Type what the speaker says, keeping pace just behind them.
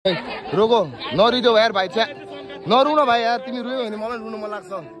रोको नरिदेऊ यार भाइ छ्या नरु न भाइ यार तिमी रुयो भने मलाई रुनु मन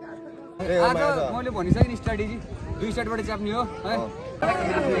लाग्छ मैले भनिसकेँ नि स्ट्र्याटेजी 2 स्टार्टबाट च्याप्ने हो है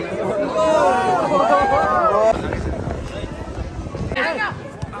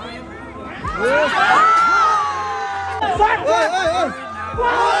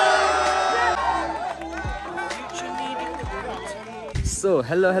सो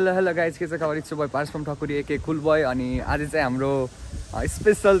हेलो गाइज के छ खबर it's boy पार्सम Thakuri A K Kul boy अनि आज चाहिँ हाम्रो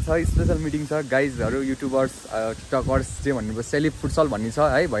स्पेशल मिटिङ छ गाइजहरु युट्युबर्स टिकटकर्स जे भन्नु सेलिब फुटसल भन्ने छ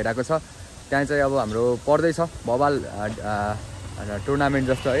है भइराको छ त्यहाँ चाहिँ अब हाम्रो पर्दै छ बबाल टुर्नामेन्ट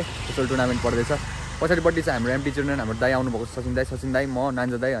जस्तो है फुटसल टुर्नामेन्ट पर्दै छ पछाडिपट्टि चाहिँ हाम्रो एमटी चिल्ड्रेन हाम्रो दाइ आउनु भएको सचिन दाइ म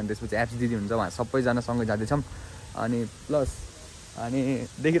नान्जा दाइ अनि त्यसपछि एप्स दिदी हुन्छ उहाँ सबैजना सँगै जाँदैछौँ अनि प्लस अनि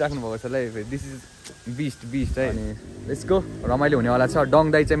देखिराख्नु भएको छ ल दिस इज बिस्ट है अनि लेट्स गो रमाइलो हुनेवाला छ डङ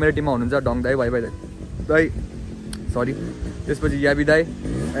दाइ चाहिँ मेरो टिममा हुनुहुन्छ डङ दाइ भाइ दाइ सरी त्यसपछि याबी दाइ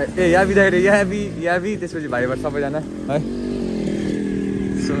याबी दाइ रे याबी त्यसपछि भाइबाट सबैजना है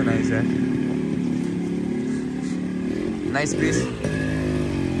सो नाइस यार नाइस प्लिज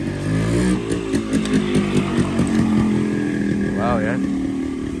वाउ यार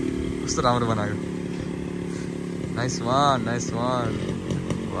कस्तो राम्रो बनायो nice one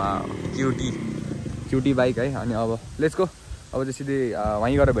wow cutie bike है अनि अब लेट्स गो अब चाहिँ सिधै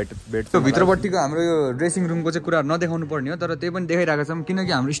वहीँ गएर भेट्छ भित्रपट्टिको हाम्रो यो ड्रेसिङ रुमको चाहिँ कुराहरू नदेखाउनु पर्ने हो तर त्यही पनि देखाइरहेको छौँ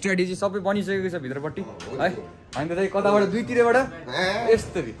किनकि हाम्रो स्ट्राटेजी सबै बनिसकेको छ भित्रपट्टि है हामी त कताबाट दुईतिरबाट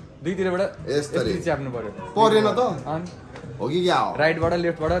यस्तरी दुईतिरबाट यस्तरी च्याप्नु पर्यो परेन त हो कि क्या हो राइटबाट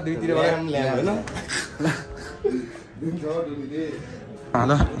लेफ्टबाट दुईतिरबाट हैन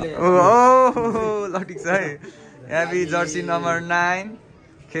ल ठिक छ है याबी जर्सी नम्बर 9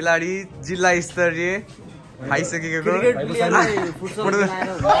 खेलाडी जिल्ला स्तरीय खाइसकेको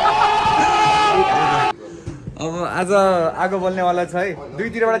अब आज आगो बोल्नेवाला छ है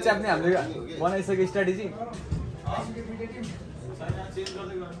दुईतिरबाट च्याप्ने हामीले बनाइसक्यो स्ट्राटेजी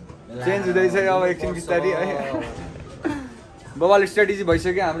चेन्ज हुँदैछ अब एकछिन बिस्तारी है बबाल स्ट्राटेजी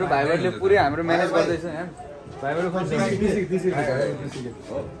भइसक्यो हाम्रो भाइहरूले पुरै हाम्रो म्यानेज गर्दैछ यहाँ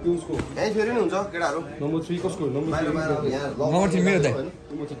फेरि हुन्छ केटाहरू नम्बर 3 कसको नम्बर 3 मेरो दाइ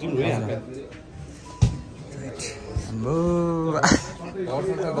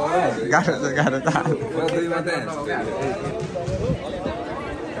गाह्रो त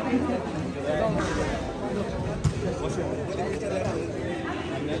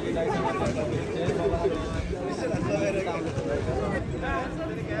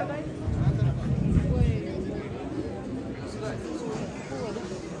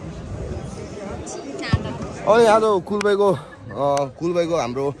अनि आज कुल भाइको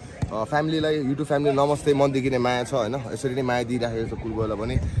हाम्रो फ्यामिलीलाई युट्युब फ्यामिली नमस्ते मनदेखि नै माया छ होइन यसरी नै माया दिइराखेको छ कुल भाइलाई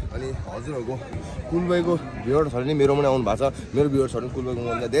पनि अनि हजुरहरूको कुल भाइको भ्युअर्सहरू नि मेरो पनि आउनु भएको छ मेरो भ्युअर्सहरू कुल भाइको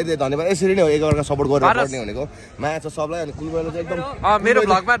मन धेरै धन्यवाद यसरी नै हो एकअर्का सपोर्ट गरेर पर्ने भनेको माया छ सबलाई अनि कुल भाइलाई चाहिँ एकदम मेरो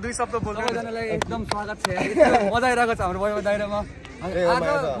भ्लगमा 2 शब्द बोल्नु सबैजनालाई एकदम स्वागत छ मजा आइरहेको छ हाम्रो बबाल दाइरामा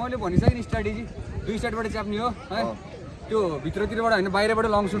आज मैले भनिसकेँ नि स्ट्राटेजी 2 स्टार्टबाट च्याप्ने हो है त्यो भित्रतिरबाट हैन बाहिरबाट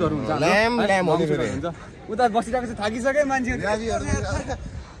लङ सुटहरु हुन्छ हुन्छ उता बसिरहेको छ थाकिसके मान्छे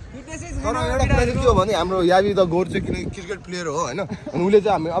तर एउटा कुरा चाहिँ के हो भने हाम्रो याबी द गोड चाहिँ किनकि क्रिकेट प्लेयर हो होइन अनि उसले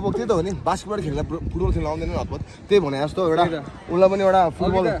चाहिँ हामी अब के त हो नि बास्केटबल खेल्न फुटबल खेल्न आउँदैन हतपत त्यही भने जस्तो एउटा उसलाई पनि एउटा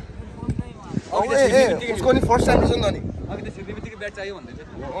फुटबल उसको नि फर्स्ट टाइम छ नि अघि त सिधैबित्तिकै ब्याट चाहियो भन्दै छ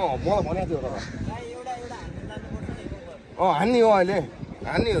मलाई भनेको थियो हान्ने हो अहिले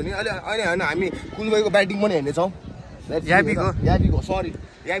हान्ने हो नि अहिले होइन हामी कुलबाईको ब्याटिङ पनि हेर्नेछौँ याबीको सरी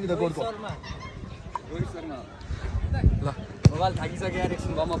याबी द गोडको ल मोबाइल थाकिसक्यो यार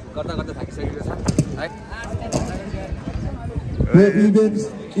एकछिन गम गर्दा थाकिसकेको छ है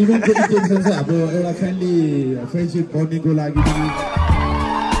इभेन्टको इन्टेन्सन चाहिँ हाम्रो एउटा फ्रेन्डसिप बन्नेको लागि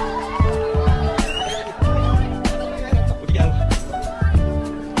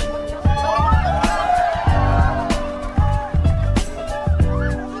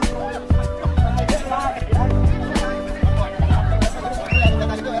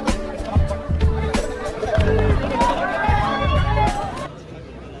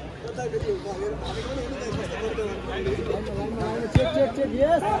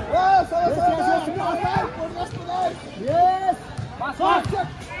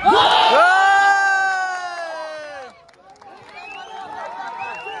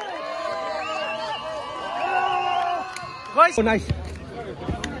Oh, nice.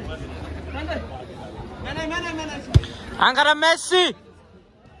 Ankara Messi.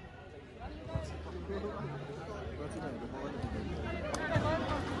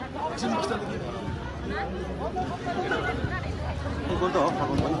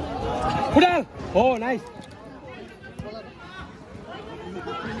 Oh, nice.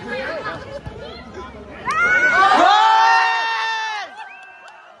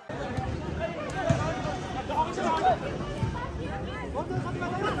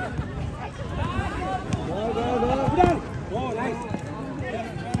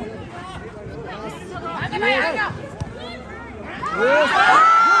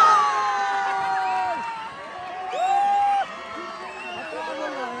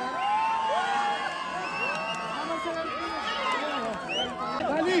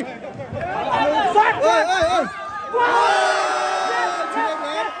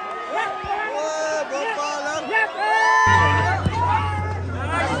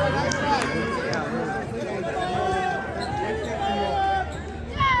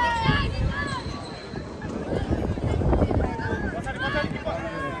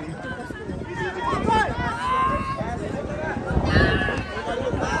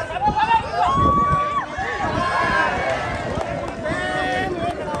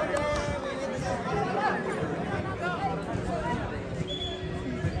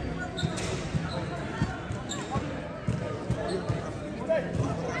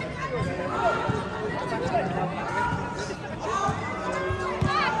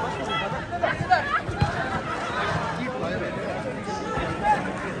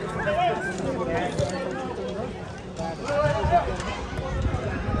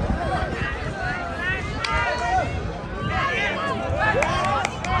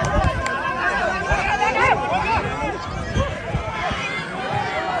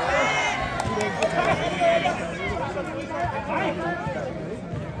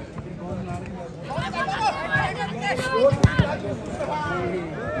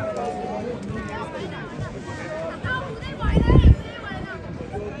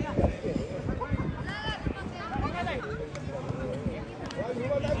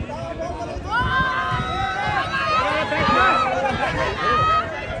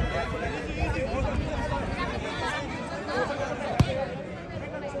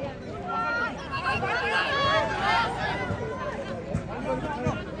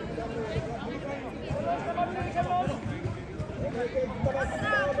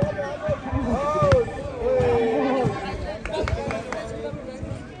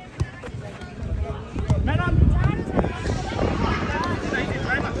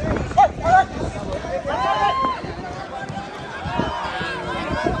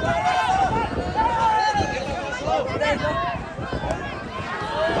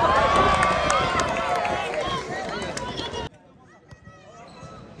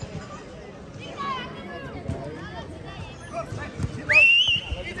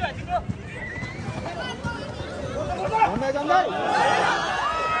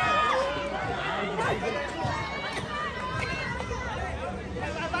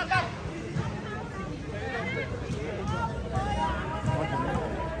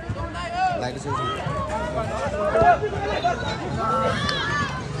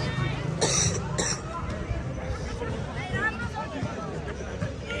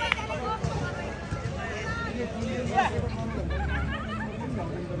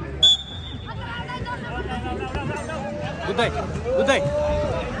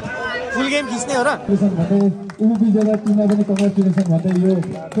 फुल गेम खिच्ने हो र विजेता टिमलाई पनि कङ्ग्रेचुलेसन भन्दै यो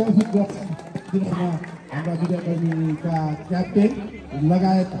ट्रफी बक्स दिनमा हाम्रा विद्याकर्मीका क्याप्टेन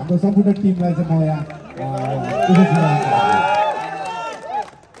लगायत हाम्रो सम्पूर्ण टिमलाई चाहिँ म यहाँ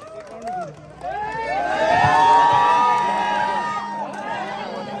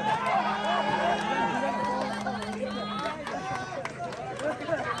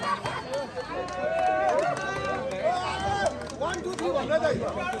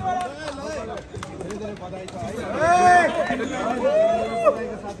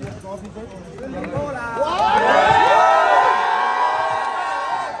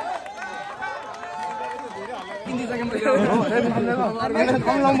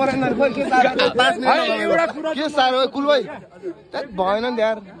के साह्रो कुल भाइ भएन नि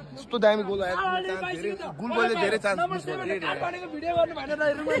यार यस्तो दामी गोल आयो कुल भाइले धेरै चान्स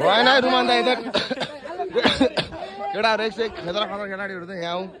भएन रुमान दाइ त केटाहरू एक खेतरा खतरा खेलाडीहरू त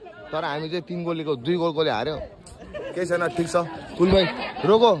यहाँ आउँ तर हामी चाहिँ 3 गोलीको 2 गोलकोले हार्यो केही छैन ठिक छ कुल भाइ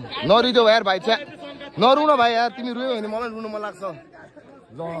रोको नरुइदेऊ यार भाइ छ्या नरु न भाइ यार तिमी रुयो भने मलाई रुनु मन लाग्छ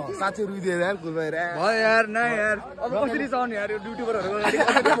ल साँच्चै रुइदियो यार कुल भाइ भयो यार न यार अब कसरी चाउने यार यो युट्युबरहरुको लागि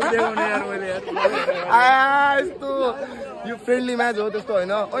कसरी देखाउने यार मैले यार यस्तो यो फ्रेन्डली म्याच हो त्यस्तो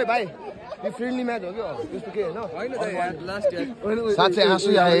होइन ओइ भाइ यो फ्रेन्डली म्याच हो के त्यस्तो के हैन त यार लास्ट यार साँच्चै आँसु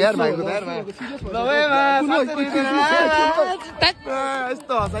आयो यार भाइको त यार ल ओइ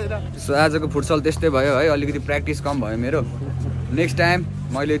यस्तो हँसाइरा सो आजको फुटसल त्यस्तै भयो है अलिकति प्र्याक्टिस कम भयो मेरो नेक्स्ट टाइम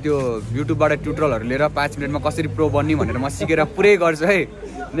मैले त्यो युट्युबबाट ट्युटोरियलहरु लिएर 5 मिनेटमा कसरी प्रो बन्ने भनेर म सिकेर पुरै गर्छु है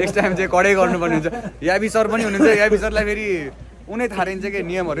नेक्स्ट टाइम चाहिँ कडै गर्नुपर्ने हुन्छ याबी सर पनि हुनुहुन्छ याबी सरलाई फेरि उनै थारिन्छ के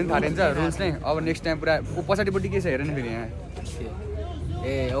नियमहरु पनि थारिन्छ रुल्स नै अब नेक्स्ट टाइम पुरा पछाडिपट्टि के छ हेर नि फेरि यहाँ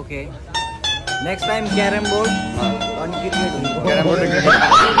ए okay next time carrom board अनि क्रिकेट क्यारम बोर्ड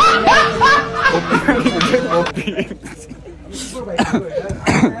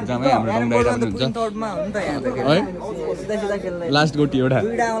जामै हाम्रो रङ डाइराख्नु हुन्छ थर्डमा हो नि त यहाँ त है सिधा सिधा खेल्दै लास्ट गोटी एउटा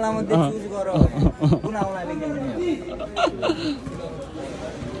दुईटा औँला मध्ये चुज गर कुन औँलाले खेल्ने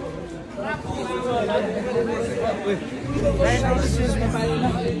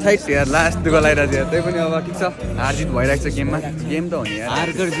छैट यार लास्ट दुःख लगाइरहेको थियो त्यही पनि अब ठिक छ हार जित भइरहेको छ गेममा गेम त हो नि यार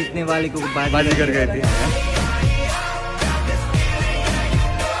हारकर जित्ने वालीको बाजी गरेको थिएँ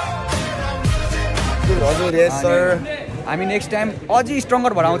हजुर यस सर हामी नेक्स्ट टाइम अझै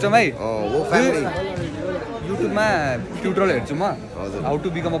स्ट्रङ्गर भएर आउँछौँ है हो फ्यामिली युट्युबमा ट्युटोरियल हेर्छु म हजुर। How to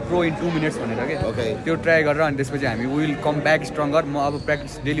become a pro in 2 minutes भनेर के Okay. त्यो ट्राई गरेर अनि त्यसपछि हामी विल कम ब्याक स्ट्रङ्गर म अब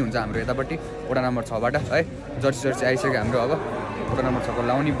प्र्याक्टिस डेली हुन्छ हाम्रो यतापट्टि वडा नम्बर 6 बाट है जर्सी आइसक्यो हाम्रो अब वडा नम्बर 6 को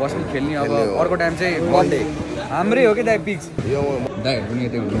लाउने बस्ने खेल्ने अब खेल्ने हो। अर्को टाइम चाहिँ Monday। हाम्रै हो कि दाइ पिक्स यो दाइहरू पनि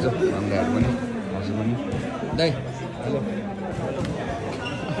यतै हुनुहुन्छ दाइहरू पनि हजुर पनि दाइ हेलो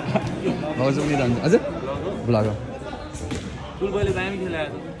हजुर पनि जान्छ हजुर ब्लग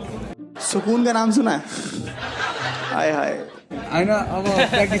सुकून का नाम सुना है? हाय हाय होइन अब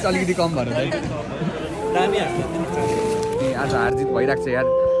प्र्याक्टिस अलिकति कम भएर चाहिँ आज हार जित भइरहेको छ यार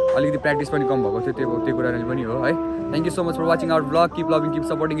अलिकति प्र्याक्टिस पनि कम भएको थियो त्यो कुराले पनि हो है thank you so much for watching our blog keep loving keep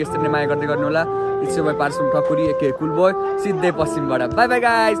supporting यसरी नै माया गर्दै गर्नु होला it's by पार्सम Thakuri A K Kul boy सिधै पश्चिमबाट by by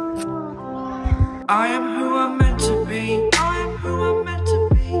guys I am who I'm meant to be. I am who I'm meant to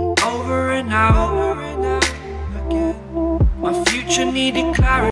be. Over and out again. My future needed clarity.